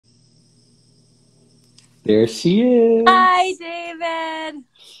There she is. Hi, David.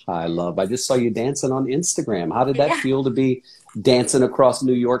 Hi, love. I just saw you dancing on Instagram. How did that Yeah, feel to be dancing across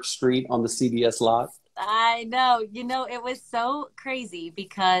New York Street on the CBS lot? I know. It was so crazy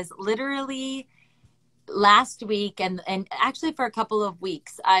because literally last week and actually for a couple of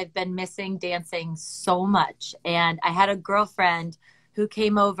weeks, I've been missing dancing so much. And I had a girlfriend who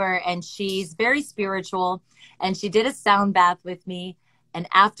came over and she's very spiritual and she did a sound bath with me. And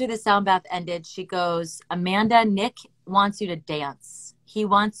after the sound bath ended, she goes, Amanda, Nick wants you to dance. He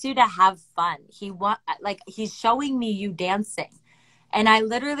wants you to have fun. He's showing me you dancing. And I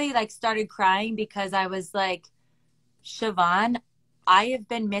literally like started crying because I was like, Siobhan, I have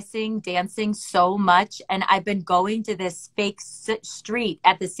been missing dancing so much, and I've been going to this fake street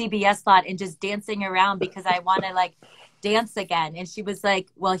at the CBS lot and just dancing around because I want to like dance again. And she was like,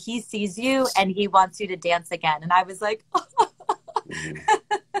 well, he sees you and he wants you to dance again. And I was like, Mhm.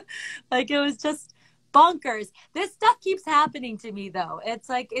 like it was just bonkers. This stuff keeps happening to me though. It's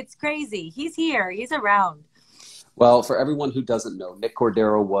like, it's crazy. He's here, he's around. Well, for everyone who doesn't know, Nick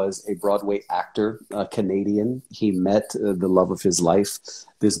Cordero was a Broadway actor, a Canadian. He met the love of his life,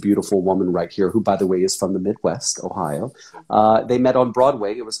 this beautiful woman right here, who, by the way, is from the Midwest, Ohio. They met on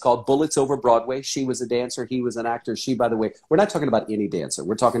Broadway. It was called Bullets Over Broadway. She was a dancer. He was an actor. She, by the way, we're not talking about any dancer.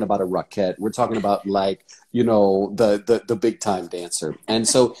 We're talking about a Rockette. We're talking about like, the big time dancer. And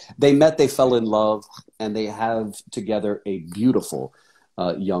so they met, they fell in love, and they have together a beautiful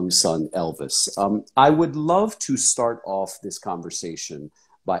young son, Elvis. I would love to start off this conversation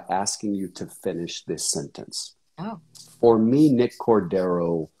by asking you to finish this sentence. Oh, For me, Nick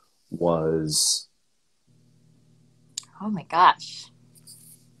Cordero was. oh my gosh.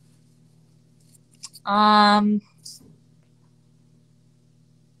 Um,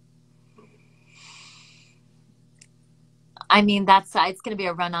 I mean, that's it's going to be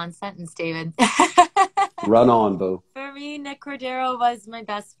a run-on sentence, David. Run on, Boo. For me, Nick Cordero was my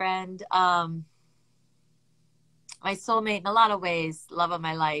best friend, my soulmate in a lot of ways, love of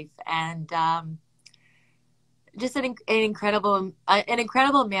my life, and just an incredible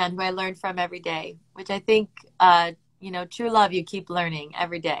man who I learned from every day. Which I think, true love, you keep learning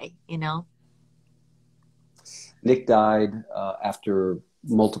every day. Nick died after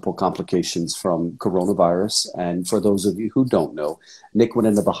multiple complications from coronavirus. And for those of you who don't know, Nick went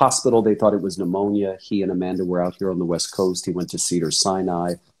into the hospital. They thought it was pneumonia. He and Amanda were out here on the West Coast. He went to Cedar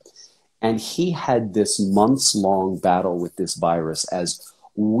Sinai. And he had this months long battle with this virus as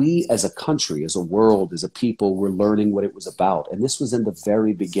we, as a country, as a world, as a people, were learning what it was about. And this was in the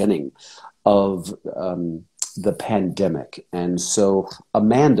very beginning of the pandemic. And so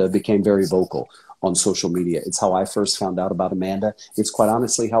Amanda became very vocal on social media. It's how I first found out about Amanda. It's quite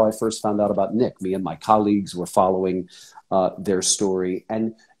honestly how I first found out about Nick. Me and my colleagues were following their story.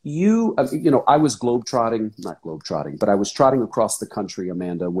 And I was not globetrotting, but I was trotting across the country,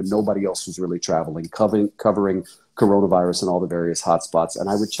 Amanda, when nobody else was really traveling, covering coronavirus and all the various hotspots. And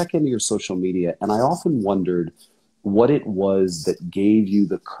I would check into your social media, and I often wondered what it was that gave you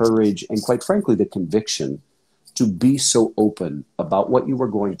the courage and, quite frankly, the conviction to be so open about what you were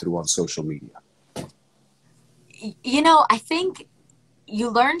going through on social media. I think you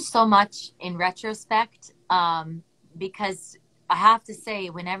learn so much in retrospect, because I have to say,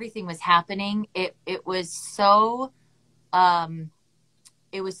 when everything was happening, um,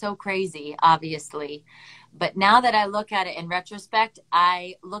 it was so crazy, obviously. But now that I look at it in retrospect,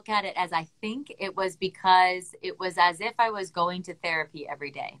 I look at it as I think it was because it was as if I was going to therapy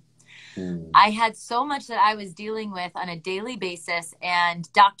every day. Mm. I had so much that I was dealing with on a daily basis,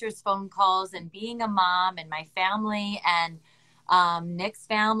 and doctor's phone calls, and being a mom, and my family, and Nick's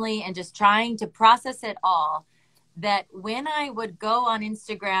family, and just trying to process it all. That when I would go on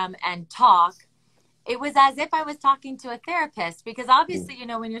Instagram and talk, it was as if I was talking to a therapist, because Mm. obviously,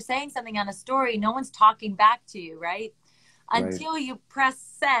 when you're saying something on a story, no one's talking back to you, right? Right. Until you press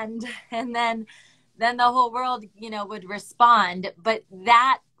send, and then the whole world, would respond. But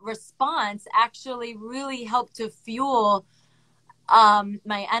that response actually really helped to fuel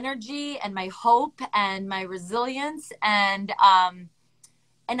my energy and my hope and my resilience. And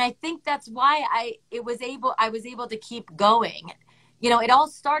I think that's why I was able to keep going. It all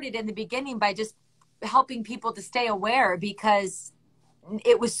started in the beginning by just helping people to stay aware, because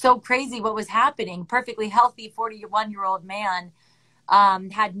it was so crazy what was happening. Perfectly healthy 41-year-old man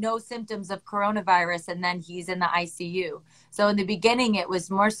had no symptoms of coronavirus, and then he's in the ICU. So in the beginning, it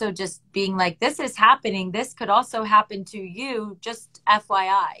was more so just being like, this is happening. This could also happen to you, just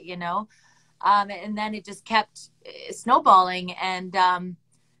FYI. And then it just kept snowballing. And,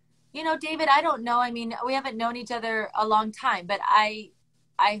 David, I don't know. I mean, we haven't known each other a long time, but I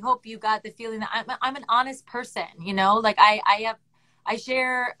I hope you got the feeling that I'm an honest person, you know, like I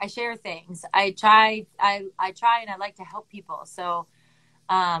share things. I try and I like to help people. So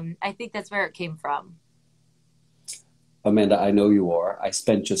I think that's where it came from. Amanda, I know you are. I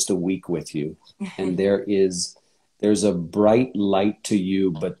spent just a week with you, and there's a bright light to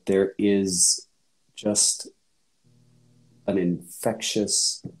you, but there is just an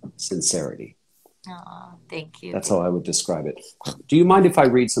infectious sincerity. Oh, thank you. That's how I would describe it. Do you mind if I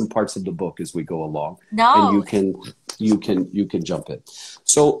read some parts of the book as we go along? And No. you can jump in.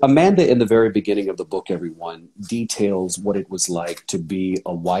 So Amanda, in the very beginning of the book, everyone, details what it was like to be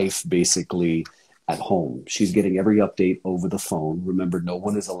a wife basically at home. She's getting every update over the phone. Remember, no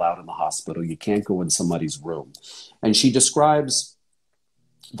one is allowed in the hospital. You can't go in somebody's room. And she describes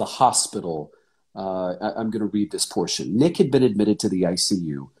the hospital. I'm going to read this portion. Nick had been admitted to the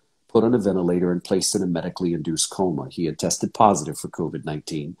ICU, put on a ventilator, and placed in a medically induced coma. He had tested positive for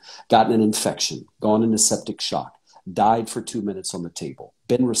COVID-19, gotten an infection, gone into septic shock, died for 2 minutes on the table,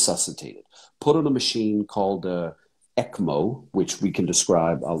 been resuscitated, put on a machine called ECMO, which we can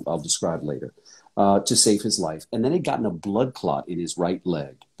describe, I'll describe later, to save his life. And then had gotten a blood clot in his right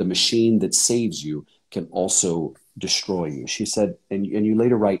leg. The machine that saves you can also destroy you. She said, and you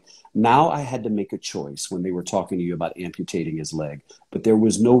later write, now I had to make a choice when they were talking to you about amputating his leg, but there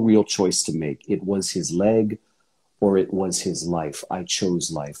was no real choice to make. It was his leg or it was his life. I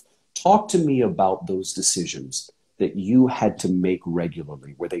chose life. Talk to me about those decisions that you had to make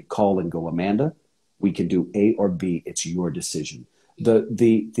regularly, where they call and go, Amanda, we can do A or B. It's your decision.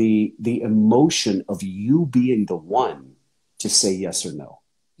 The emotion of you being the one to say yes or no.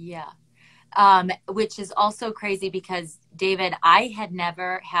 Yeah. Which is also crazy because, David, I had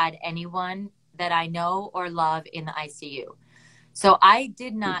never had anyone that I know or love in the ICU. So I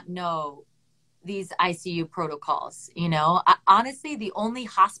did not know these ICU protocols. You know, honestly, the only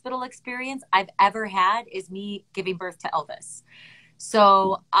hospital experience I've ever had is me giving birth to Elvis.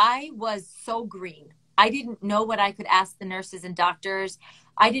 So I was so green. I didn't know what I could ask the nurses and doctors.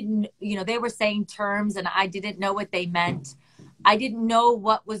 I didn't, you know, they were saying terms and I didn't know what they meant. I didn't know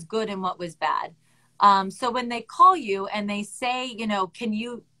what was good and what was bad. So when they call you and they say, you know, can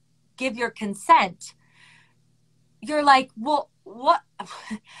you give your consent? You're like, well, what?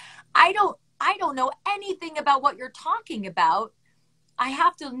 I don't know anything about what you're talking about. I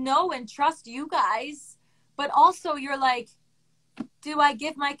have to know and trust you guys. But also you're like, do I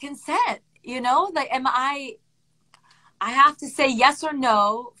give my consent? You know, like, I have to say yes or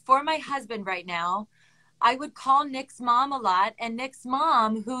no for my husband right now. I would call Nick's mom a lot, and Nick's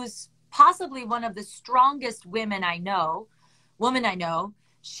mom, who's possibly one of the strongest women I know,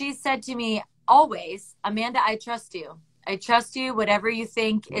 she said to me always, Amanda, I trust you. I trust you. Whatever you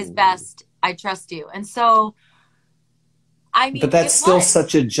think is best, I trust you. And so, I mean, but that's still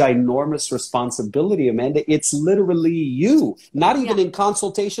such a ginormous responsibility, Amanda. It's literally you, not even in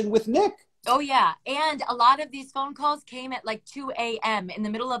consultation with Nick. Oh, yeah. And a lot of these phone calls came at like 2 a.m. in the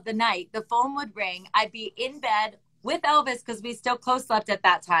middle of the night. The phone would ring. I'd be in bed with Elvis because we still close slept at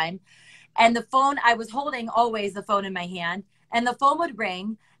that time. And the phone, I was holding always the phone in my hand. And the phone would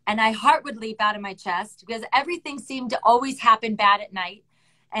ring and my heart would leap out of my chest because everything seemed to always happen bad at night.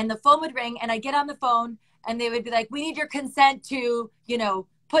 And the phone would ring and I'd get on the phone and they would be like, we need your consent to, you know,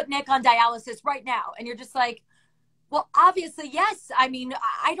 put Nick on dialysis right now. And you're just like, well, obviously, yes. I mean,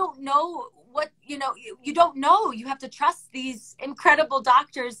 I don't know what, you know, you don't know. You have to trust these incredible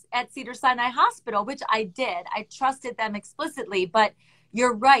doctors at Cedars-Sinai Hospital, which I did. I trusted them explicitly. But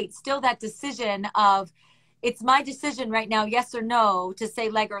you're right. Still that decision of it's my decision right now, yes or no, to say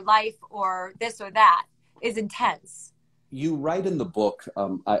leg or life or this or that is intense. You write in the book,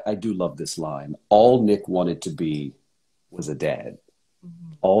 I do love this line, all Nick wanted to be was a dad.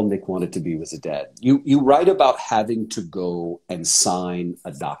 Mm-hmm. All Nick wanted to be was a dad. You write about having to go and sign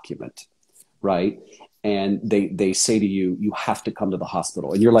a document, right? And they say to you, you have to come to the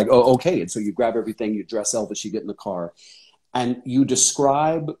hospital. And you're like, oh, okay. And so you grab everything, you dress Elvis, you get in the car. And you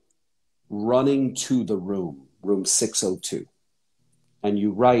describe running to the room 602. And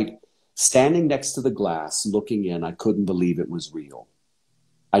you write, standing next to the glass, looking in, I couldn't believe it was real.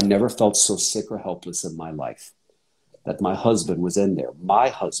 I never felt so sick or helpless in my life. That my husband was in there, my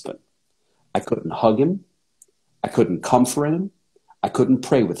husband. I couldn't hug him. I couldn't comfort him. I couldn't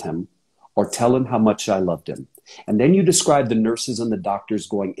pray with him or tell him how much I loved him. And then you describe the nurses and the doctors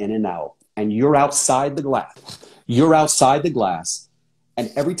going in and out, and you're outside the glass. You're outside the glass,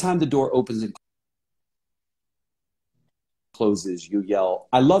 and every time the door opens and closes, you yell,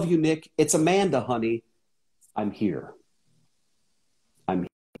 I love you, Nick. It's Amanda, honey. I'm here. I'm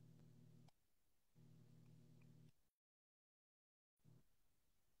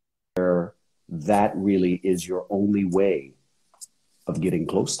that really is your only way of getting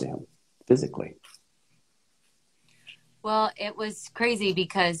close to him physically. Well, it was crazy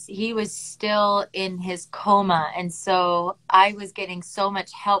because he was still in his coma. And so I was getting so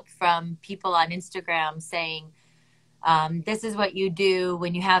much help from people on Instagram saying, this is what you do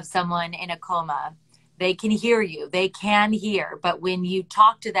when you have someone in a coma. They can hear you, they can hear, but when you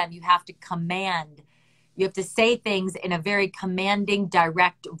talk to them, you have to command. You have to say things in a very commanding,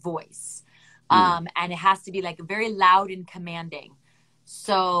 direct voice. And it has to be like very loud and commanding.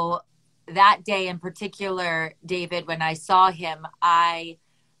 So that day in particular, David, when I saw him, they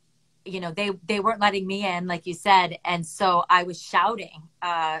weren't letting me in, like you said. And so I was shouting,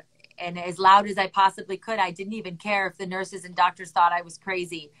 and as loud as I possibly could. I didn't even care if the nurses and doctors thought I was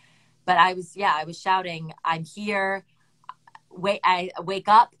crazy, but I was shouting, I'm here. I wake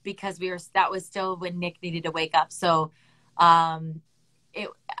up, because that was still when Nick needed to wake up. So, honestly,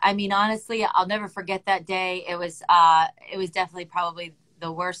 I'll never forget that day. It was definitely probably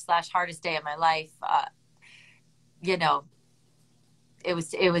the worst / hardest day of my life. It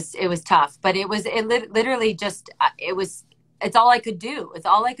was tough, but literally just, it's all I could do. It's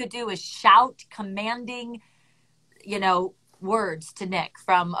all I could do is shout commanding, words to Nick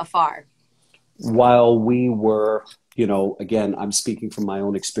from afar. While we were, again, I'm speaking from my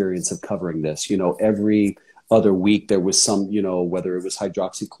own experience of covering this, every other week there was some, whether it was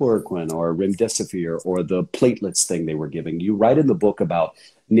hydroxychloroquine or remdesivir or the platelets thing they were giving. You write in the book about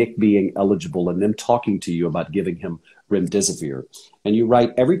Nick being eligible and them talking to you about giving him remdesivir. And you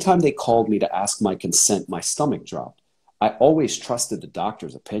write, every time they called me to ask my consent, my stomach dropped. I always trusted the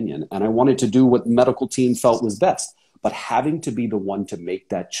doctor's opinion, and I wanted to do what the medical team felt was best. But having to be the one to make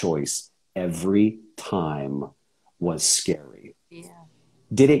that choice every time was scary. Yeah.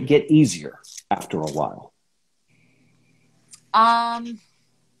 Did it get easier after a while? I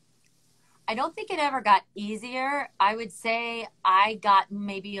don't think it ever got easier. I would say I got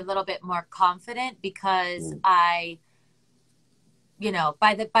maybe a little bit more confident because by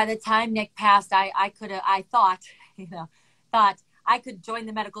the time Nick passed, I thought I could join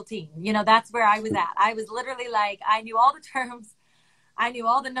the medical team. That's where I was at. I was literally like, I knew all the terms. I knew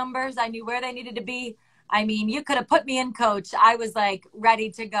all the numbers. I knew where they needed to be. I mean, you could have put me in, coach. I was like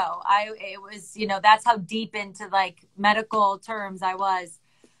ready to go. That's how deep into like medical terms I was.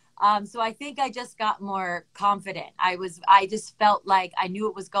 So I think I just got more confident. I just felt like I knew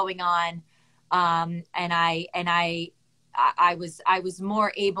what was going on. And I was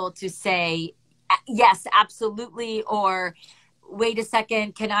more able to say, yes, absolutely. Or wait a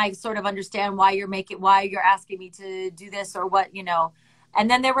second. Can I sort of understand why you're asking me to do this or what, And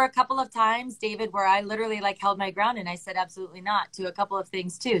then there were a couple of times, David, where I literally like held my ground and I said absolutely not to a couple of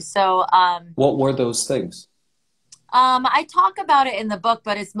things too. So, what were those things? I talk about it in the book,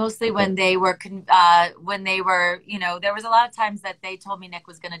 but it's mostly when they were, there was a lot of times that they told me Nick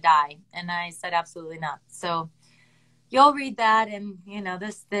was going to die, and I said absolutely not. So you'll read that and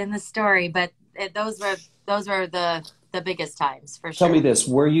this in the story, but those were the biggest times for sure. Tell me this,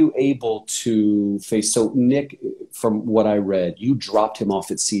 were you able to face, so Nick, from what I read, you dropped him off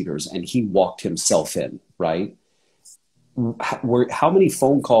at Cedars and he walked himself in, right? How many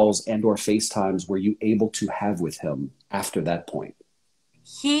phone calls and or FaceTimes were you able to have with him after that point?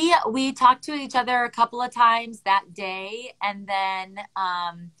 We talked to each other a couple of times that day, and then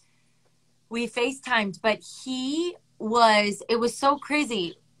we FaceTimed, but it was so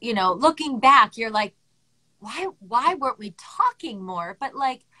crazy. Looking back, you're like, why weren't we talking more? But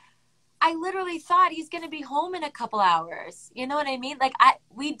like, I literally thought he's going to be home in a couple hours. You know what I mean? Like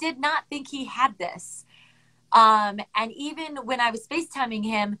we did not think he had this. And even when I was FaceTiming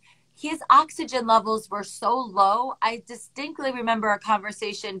him, his oxygen levels were so low. I distinctly remember a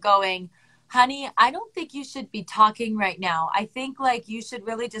conversation going, honey, I don't think you should be talking right now. I think like you should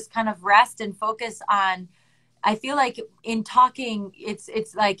really just kind of rest and focus on, I feel like in talking, it's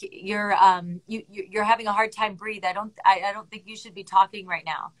like you're having a hard time breathe. I don't think you should be talking right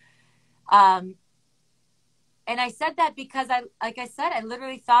now. And I said that because I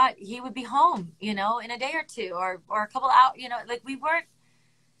literally thought he would be home, in a day or two or a couple hours, like we weren't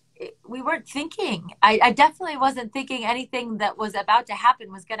thinking. I definitely wasn't thinking anything that was about to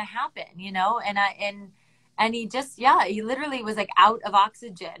happen was going to happen, and he just, he literally was like out of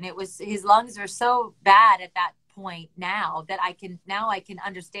oxygen. It was, his lungs were so bad at that point now that I can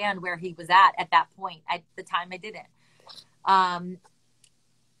understand where he was at that point at the time I did it.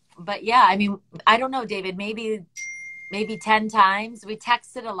 But yeah, I mean, I don't know, David, maybe 10 times. We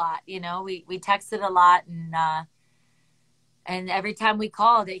texted a lot, we texted a lot, and every time we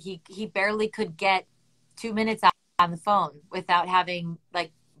called it, he barely could get 2 minutes out on the phone without having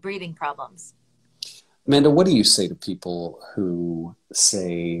like breathing problems. Amanda, what do you say to people who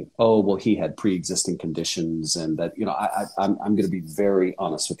say, "Oh, well, he had pre-existing conditions," and that I'm going to be very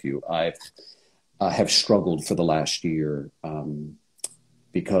honest with you. I have struggled for the last year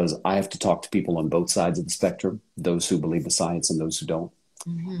because I have to talk to people on both sides of the spectrum, those who believe the science and those who don't.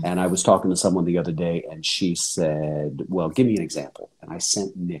 Mm-hmm. And I was talking to someone the other day, and she said, "Well, give me an example." And I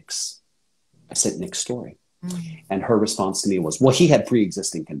sent Nick's story, Mm-hmm. and her response to me was, "Well, he had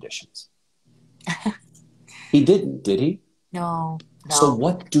pre-existing conditions." He didn't, did he? No, So no.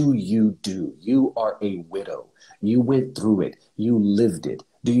 what do? You are a widow. You went through it. You lived it.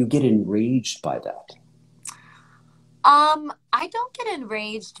 Do you get enraged by that? I don't get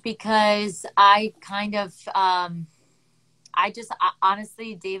enraged because I kind of,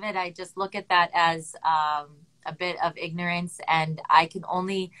 honestly, David, I just look at that as a bit of ignorance, and I can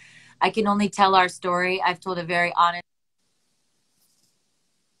only tell our story. I've told a very honest.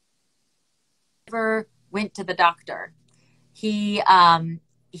 Never went to the doctor. He,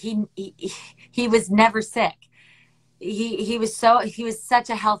 he was never sick. He was such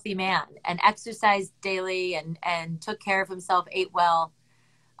a healthy man and exercised daily and took care of himself, ate well.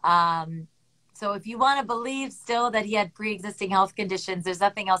 So if you want to believe still that he had pre-existing health conditions, there's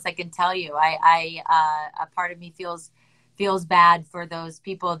nothing else I can tell you. A part of me feels bad for those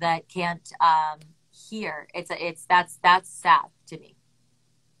people that can't hear. That's sad to me.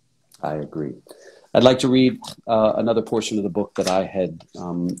 I agree. I'd like to read another portion of the book that I had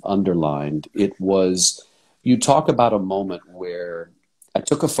underlined. It was, you talk about a moment where I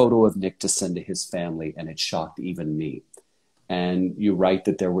took a photo of Nick to send to his family, and it shocked even me. And you write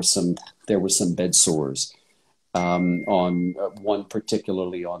that there were some bed sores on one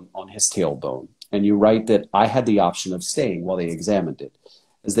particularly on his tailbone. And you write that I had the option of staying while they examined it.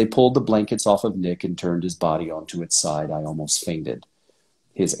 As they pulled the blankets off of Nick and turned his body onto its side, I almost fainted.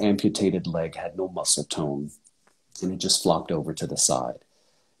 His amputated leg had no muscle tone, and it just flopped over to the side.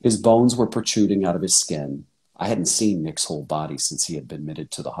 His bones were protruding out of his skin. I hadn't seen Nick's whole body since he had been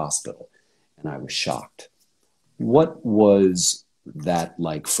admitted to the hospital, and I was shocked. What was that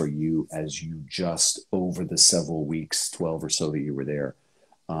like for you as you just over the several weeks, 12 or so that you were there,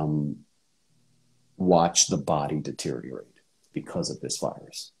 um, watched the body deteriorate because of this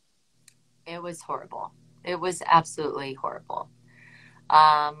virus? It was horrible. It was absolutely horrible.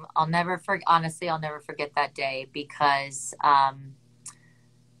 Honestly, I'll never forget that day because, I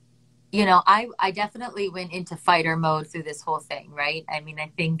definitely went into fighter mode through this whole thing, right? I mean, I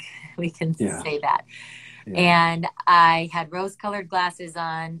think we can Yeah, say that. yeah. And I had rose-colored glasses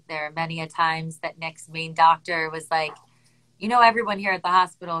on. There are many a times that Nick's main doctor was like, everyone here at the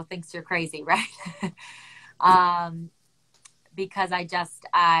hospital thinks you're crazy, right? um, because I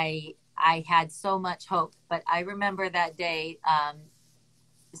had so much hope. But I remember that day,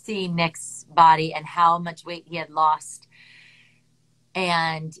 seeing Nick's body and how much weight he had lost.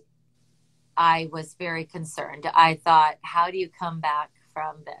 And I was very concerned. I thought, how do you come back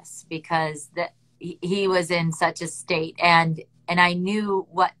from this? Because he was in such a state, and I knew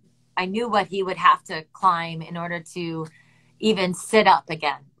what he would have to climb in order to even sit up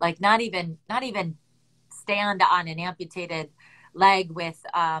again. Like not even stand on an amputated leg with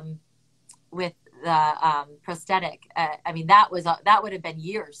the prosthetic. I mean, that would have been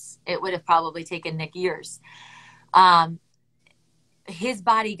years. It would have probably taken Nick years. His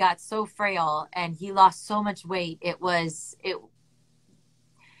body got so frail and he lost so much weight.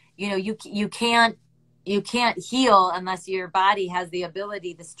 You can't heal unless your body has the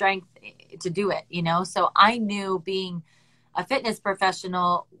ability, the strength to do it, So I knew, being a fitness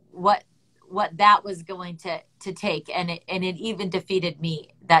professional, what that was going to take. And it even defeated me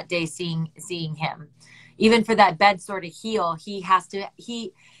that day, seeing him. Even for that bed sore to heal, he has to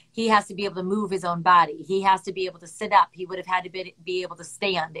be able to move his own body. He has to be able to sit up. He would have had to be able to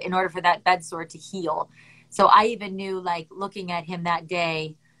stand in order for that bed sore to heal. So I even knew, like, looking at him that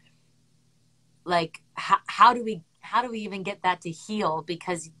day, like, how do we even get that to heal?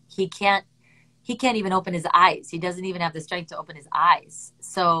 Because he can't even open his eyes. He doesn't even have the strength to open his eyes.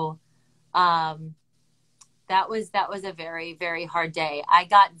 So that was a very, very hard day. I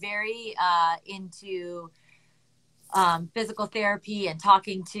got very into physical therapy and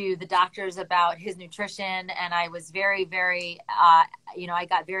talking to the doctors about his nutrition. And I was very, very, I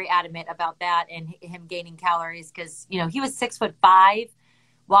got very adamant about that and him gaining calories because, he was 6'5",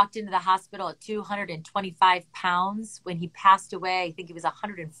 walked into the hospital at 225 pounds. When he passed away, I think he was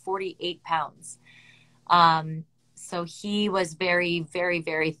 148 pounds. So he was very, very,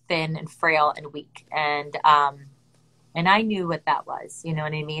 very thin and frail and weak. And I knew what that was, you know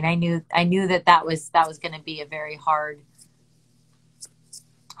what I mean? I knew that was going to be a very hard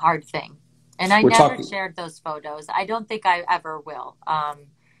thing. And I We're never talking. shared those photos. I don't think I ever will.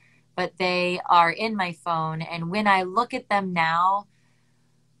 But they are in my phone. And when I look at them now,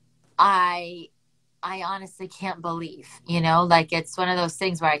 I I honestly can't believe, like it's one of those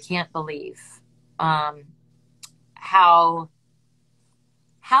things where I can't believe um, how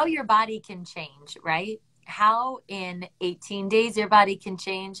your body can change, right? How in 18 days your body can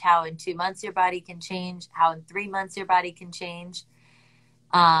change, how in 2 months your body can change, how in 3 months your body can change.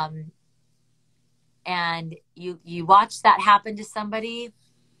 Um, and you watch that happen to somebody,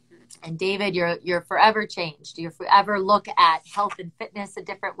 and David, you're forever changed. You forever look at health and fitness a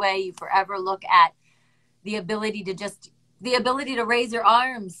different way. You forever look at the ability to raise your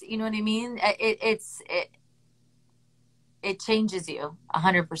arms. You know what I mean? It changes you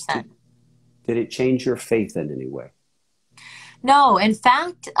 100%. Did it change your faith in any way? No, in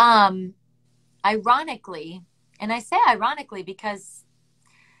fact, ironically, and I say ironically because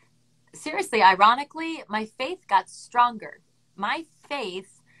seriously, ironically, my faith got stronger. My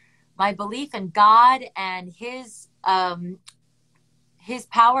faith, my belief in God and his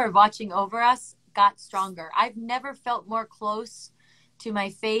power of watching over us got stronger. I've never felt more close to my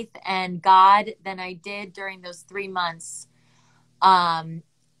faith and God than I did during those 3 months.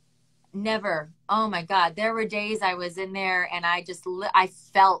 Never. Oh my God. There were days I was in there and I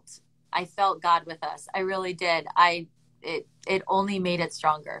felt God with us. I really did. It only made it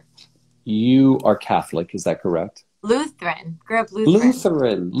stronger. You are Catholic, is that correct? Lutheran. Grew up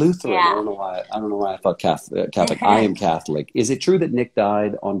Lutheran. Lutheran. I Yeah. don't know why I thought Catholic. I am Catholic. Is it true that Nick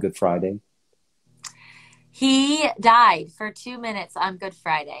died on Good Friday? He died for 2 minutes on Good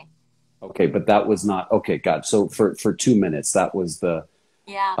Friday. Okay, but that was not okay. God, so for 2 minutes, that was the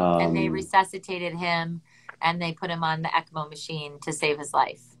Yeah. And they um, resuscitated him and they put him on the ECMO machine to save his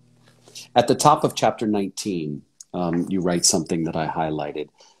life. at the top of chapter 19. You write something that I highlighted.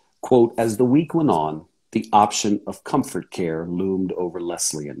 Quote: As the week went on, the option of comfort care loomed over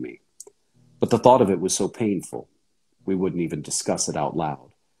Leslie and me, but the thought of it was so painful, we wouldn't even discuss it out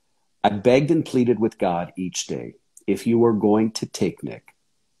loud. I begged and pleaded with God each day, if you are going to take Nick,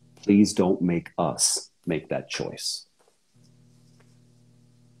 please don't make us make that choice.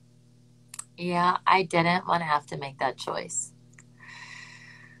 Yeah, I didn't want to have to make that choice.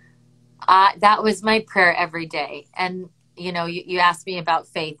 That was my prayer every day. And, you asked me about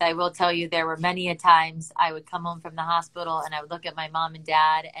faith. I will tell you there were many a times I would come home from the hospital and I would look at my mom and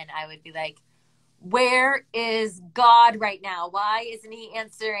dad and I would be like, where is God right now? Why isn't he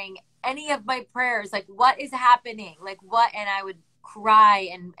answering any of my prayers? Like, what is happening? Like, what? And I would cry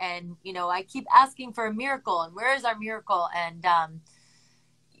and I keep asking for a miracle and where is our miracle?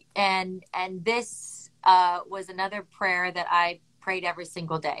 And this was another prayer that I prayed every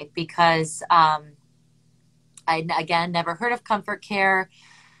single day because I, again, never heard of comfort care.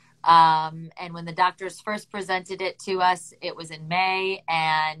 And when the doctors first presented it to us, it was in May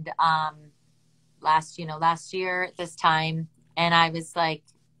and last year at this time. And I was like,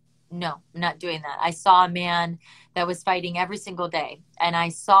 no, I'm not doing that. I saw a man that was fighting every single day. And I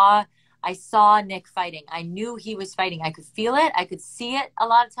saw Nick fighting. I knew he was fighting. I could feel it. I could see it a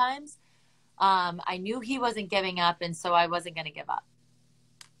lot of times. I knew he wasn't giving up, and so I wasn't going to give up.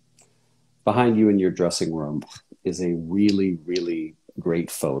 Behind you in your dressing room is a really, really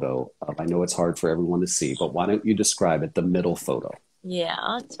great photo. I know it's hard for everyone to see, but why don't you describe it, the middle photo? Yeah,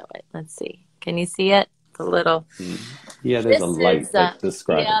 I'll show it. Let's see. Can you see it? It's a little. Yeah, there's a light that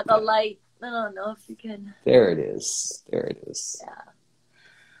describes it. Yeah, the light. I don't know if you can. There it is. There it is. Yeah.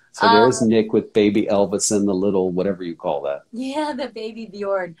 So there's Nick with baby Elvis and the little whatever you call that. Yeah, the baby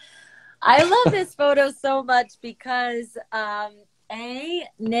Bjorn. I love this photo so much because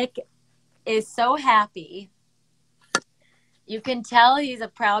Nick is so happy. You can tell he's a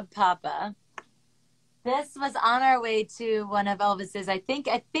proud papa. This was on our way to one of Elvis's. I think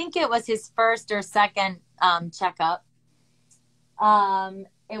it was his first or second checkup.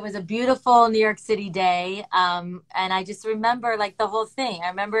 It was a beautiful New York City day, and I just remember like the whole thing. I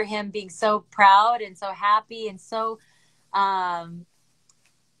remember him being so proud and so happy and so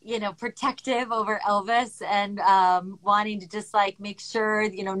protective over Elvis and wanting to just like make sure,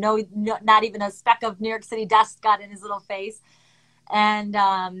 no, not even a speck of New York City dust got in his little face. And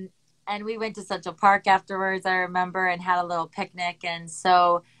we went to Central Park afterwards, I remember, and had a little picnic. And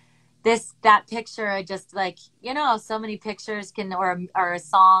so that picture, I just like, so many pictures can, or a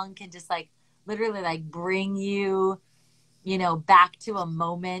song can just like literally like bring you, back to a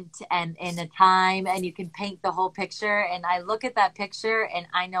moment and in a time, and you can paint the whole picture. And I look at that picture and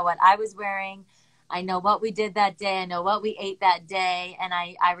I know what I was wearing. I know what we did that day. I know what we ate that day. And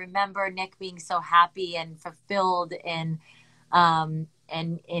I remember Nick being so happy and fulfilled and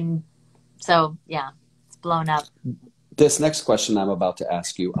in So yeah, it's blown up. This next question I'm about to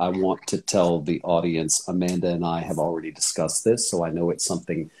ask you, I want to tell the audience, Amanda and I have already discussed this, so I know it's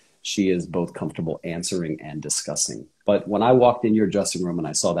something she is both comfortable answering and discussing. But when I walked in your dressing room and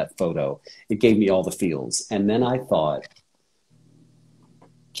I saw that photo, it gave me all the feels. And then I thought,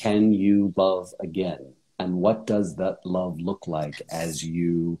 can you love again? And what does that love look like as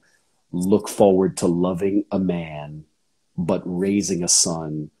you look forward to loving a man, but raising a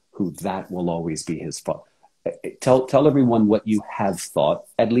son who that will always be his father? Tell everyone what you have thought,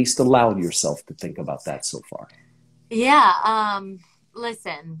 at least allowed yourself to think about that so far. Yeah.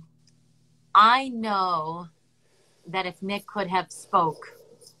 Listen, I know that if Nick could have spoke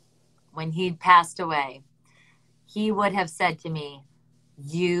when he passed away, he would have said to me,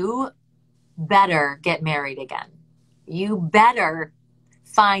 you better get married again. You better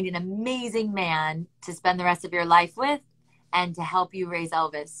find an amazing man to spend the rest of your life with and to help you raise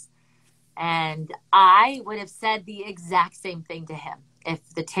Elvis. And I would have said the exact same thing to him.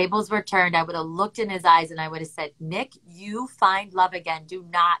 If the tables were turned, I would have looked in his eyes and I would have said, Nick, you find love again. Do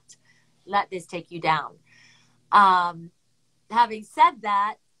not let this take you down. Having said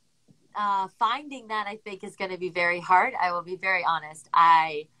that, finding that I think is going to be very hard. I will be very honest.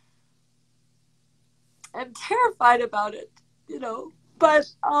 I am terrified about it, but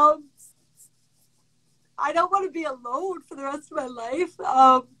I don't want to be alone for the rest of my life.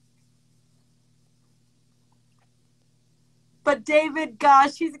 But David,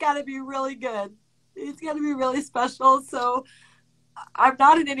 gosh, he's got to be really good. He's got to be really special. So I'm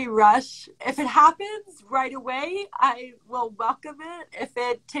not in any rush. If it happens right away, I will welcome it. If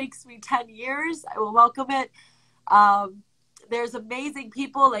it takes me 10 years, I will welcome it. There's amazing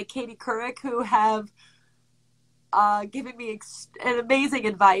people like Katie Couric who have given me an amazing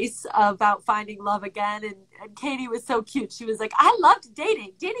advice about finding love again. And Katie was so cute. She was like, I loved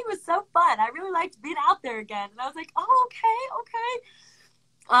dating. Dating was so fun. I really liked being out there again. And I was like, oh, okay.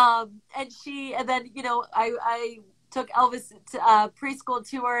 And then, I took Elvis to a preschool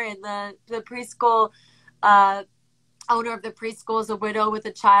tour, and the preschool owner of the preschool is a widow with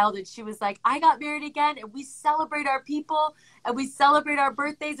a child. And she was like, I got married again, and we celebrate our people, and we celebrate our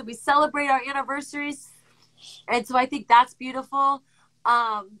birthdays, and we celebrate our anniversaries. And so I think that's beautiful.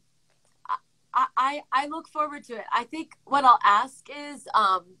 I look forward to it. I think what I'll ask is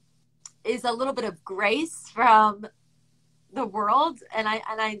a little bit of grace from the world. And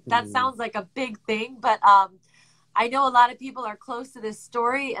that sounds like a big thing, but I know a lot of people are close to this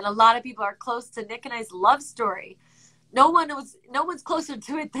story, and a lot of people are close to Nick and I's love story. No one's closer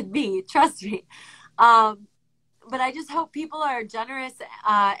to it than me. Trust me. But I just hope people are generous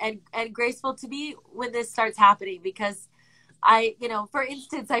and graceful to me when this starts happening, because for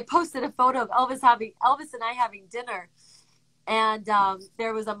instance, I posted a photo of Elvis and I having dinner, and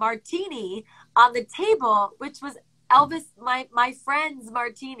there was a martini on the table, which was Elvis, my friend's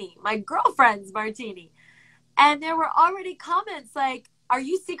martini, my girlfriend's martini. And there were already comments like, are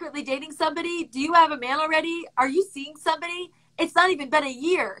you secretly dating somebody? Do you have a man already? Are you seeing somebody? It's not even been a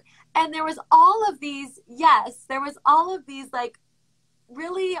year. And there was all of these like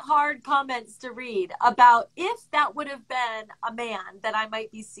really hard comments to read about if that would have been a man that I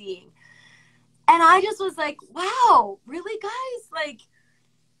might be seeing. And I just was like, wow, really, guys? Like,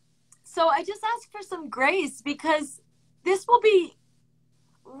 so I just ask for some grace, because this will be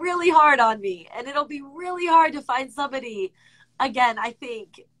really hard on me, and it'll be really hard to find somebody again, I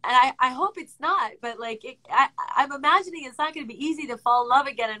think. And I hope it's not, but like, I'm imagining it's not going to be easy to fall in love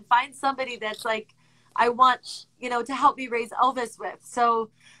again and find somebody that's like, I want, to help me raise Elvis with. So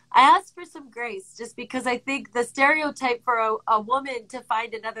I ask for some grace, just because I think the stereotype for a woman to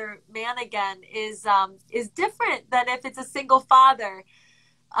find another man again is different than if it's a single father.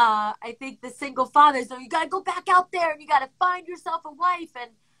 I think the single fathers, you got to go back out there and you got to find yourself a wife.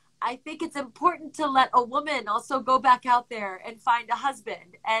 And I think it's important to let a woman also go back out there and find a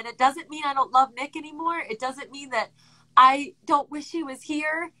husband. And it doesn't mean I don't love Nick anymore. It doesn't mean that I don't wish he was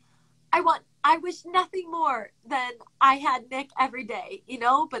here. I wish nothing more than I had Nick every day,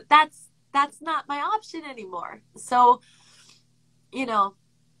 but that's not my option anymore. So,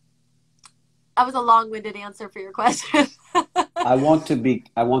 that was a long-winded answer for your question. I want to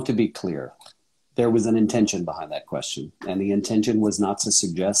be clear. There was an intention behind that question, and the intention was not to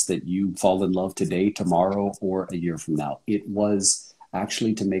suggest that you fall in love today, tomorrow, or a year from now. It was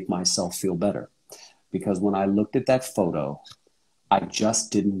actually to make myself feel better, because when I looked at that photo, I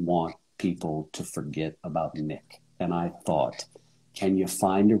just didn't want people to forget about Nick. And I thought, can you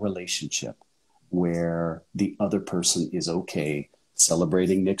find a relationship where the other person is okay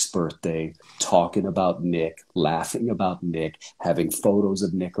celebrating Nick's birthday, talking about Nick, laughing about Nick, having photos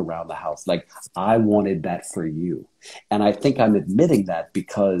of Nick around the house. Like, I wanted that for you. And I think I'm admitting that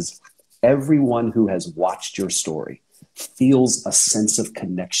because everyone who has watched your story feels a sense of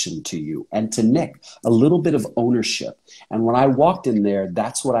connection to you and to Nick, a little bit of ownership. And when I walked in there,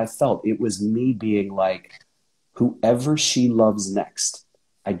 that's what I felt. It was me being like, whoever she loves next,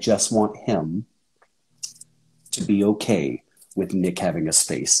 I just want him to be okay with Nick having a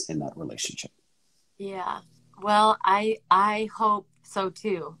space in that relationship. Yeah. Well, I hope so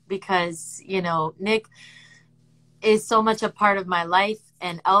too, because, you know, Nick is so much a part of my life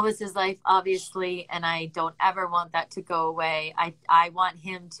and Elvis's life, obviously, and I don't ever want that to go away. I want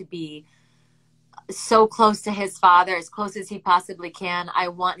him to be so close to his father, as close as he possibly can. I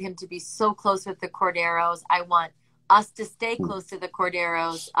want him to be so close with the Corderos. I want us to stay close to the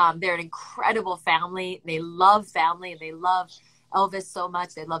Corderos. They're an incredible family. They love family, and they love Elvis so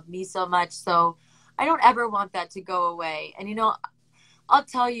much. They love me so much. So I don't ever want that to go away. And, you know, I'll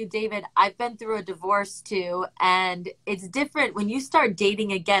tell you, David, I've been through a divorce too, and it's different when you start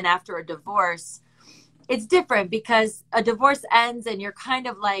dating again after a divorce. It's different because a divorce ends and you're kind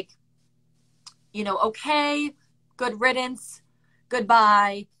of like, you know, okay, good riddance,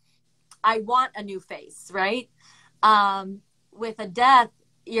 goodbye. I want a new face, right? With a death,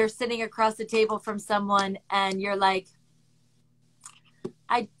 you're sitting across the table from someone and you're like,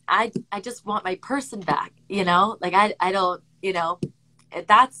 I just want my person back, you know, like I don't, you know,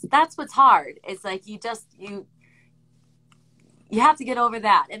 that's what's hard. It's like, you have to get over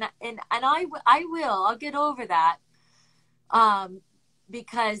that. And I'll get over that.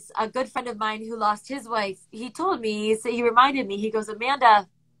 Because a good friend of mine who lost his wife, he told me, he reminded me, he goes, Amanda,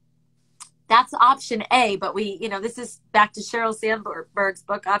 that's option A, but this is back to Sheryl Sandberg's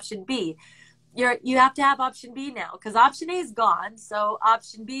book, Option B. You have to have option B now because option A is gone. So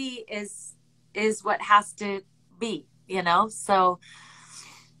option B is what has to be, you know? So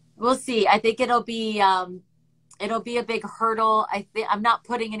we'll see. I think it'll be a big hurdle. I'm not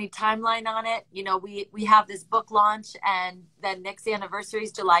putting any timeline on it. You know, we have this book launch and then Nick's anniversary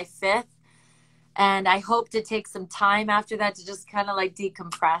is July 5th. And I hope to take some time after that to just kind of like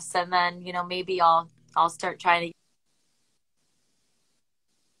decompress. And then, you know, maybe I'll start trying to.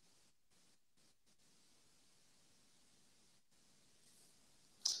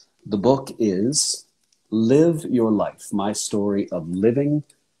 The book is Live Your Life, my story of loving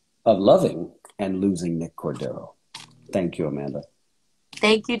and losing Nick Cordero. Thank you, Amanda.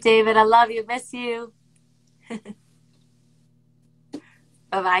 Thank you, David. I love you. Miss you.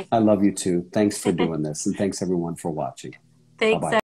 Bye-bye. I love you too. Thanks for doing this. And thanks everyone for watching. Thanks. Bye-bye.